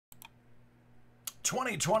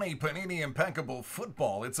2020 Panini Impeccable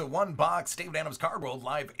Football. It's a one-box David Adams Card World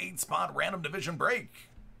live 8-spot random division break.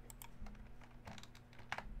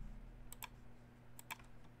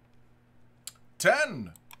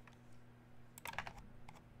 Ten.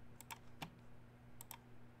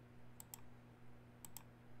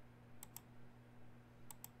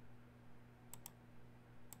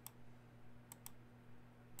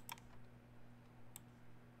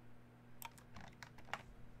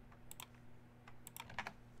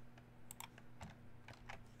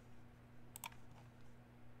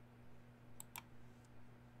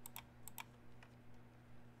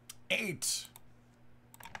 Eight.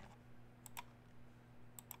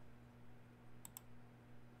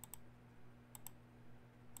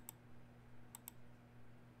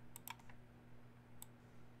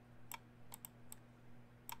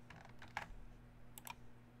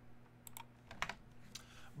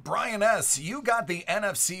 Brian S., you got the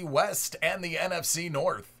NFC West and the NFC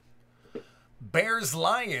North. Bears,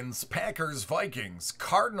 Lions, Packers, Vikings,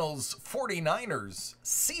 Cardinals, 49ers,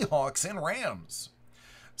 Seahawks, and Rams.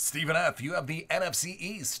 Stephen F., you have the NFC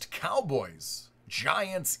East, Cowboys,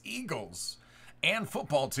 Giants, Eagles, and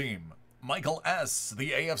football team. Michael S., the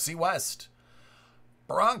AFC West.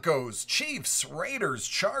 Broncos, Chiefs, Raiders,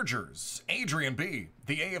 Chargers. Adrian B.,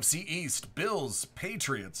 the AFC East, Bills,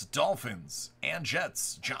 Patriots, Dolphins, and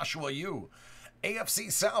Jets. Joshua U.,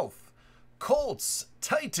 AFC South, Colts,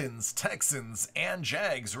 Titans, Texans, and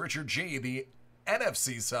Jags. Richard G., the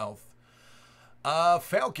NFC South.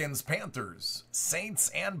 Falcons, Panthers, Saints,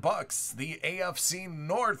 and Bucks. The AFC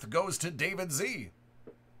North goes to David Z.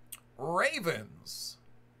 Ravens,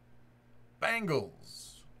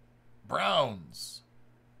 Bengals, Browns,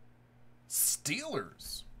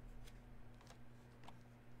 Steelers.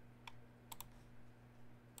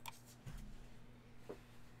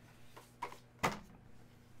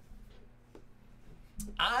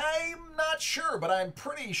 I'm not sure, but I'm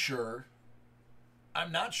pretty sure.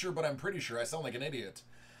 I'm not sure, but I'm pretty sure. I sound like an idiot.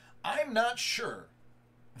 I'm not sure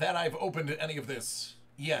that I've opened any of this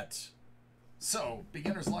yet. So,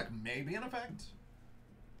 beginner's luck may be in effect.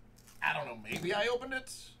 I don't know. Maybe I opened it.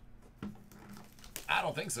 I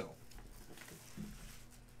don't think so.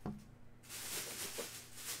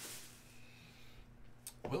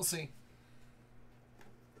 We'll see.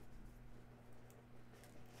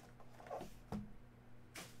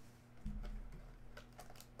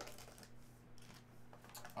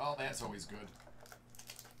 Oh, that's always good.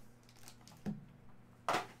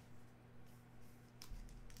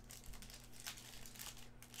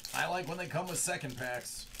 I like when they come with second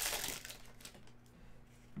packs.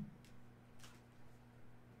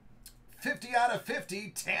 50 out of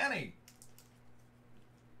 50, Tanny.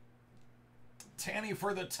 Tanny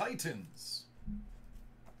for the Titans.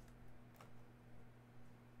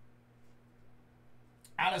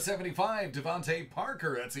 Out of 75, Devontae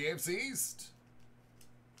Parker. That's the AFC East.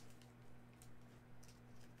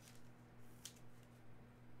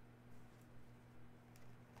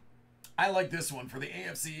 I like this one for the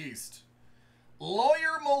AFC East.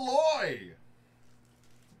 Lawyer Malloy.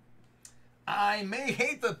 I may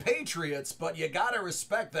hate the Patriots, but you got to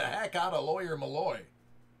respect the heck out of Lawyer Malloy.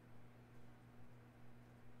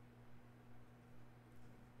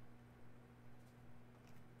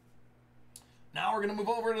 Now we're going to move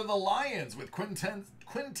over to the Lions with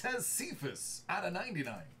Quintez Cephas out of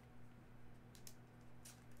 99.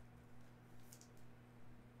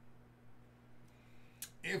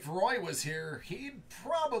 If Roy was here, he'd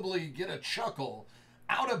probably get a chuckle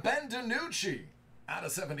out of Ben DiNucci out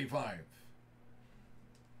of 75.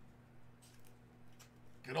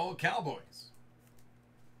 Good old Cowboys.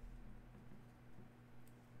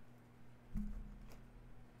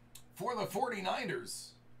 For the 49ers,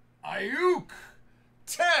 Ayuk,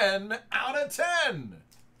 10 out of 10.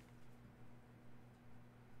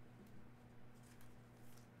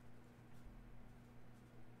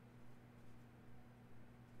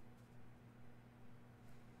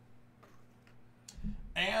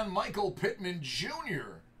 And Michael Pittman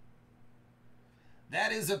Jr.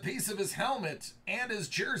 That is a piece of his helmet and his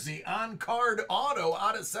jersey on card auto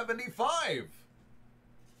out of 75.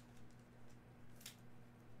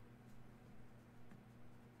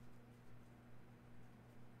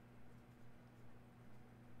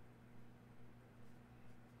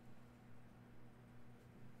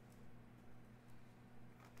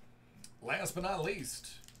 Last but not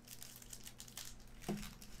least,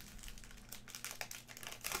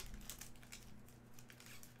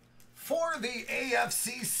 for the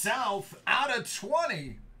AFC South, out of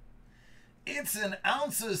 20, it's an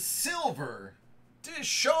ounce of silver,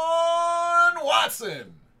 Deshaun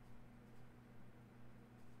Watson.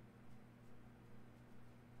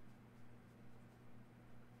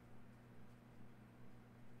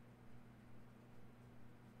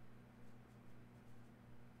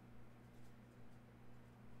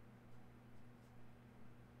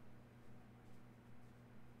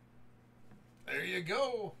 There you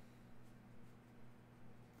go.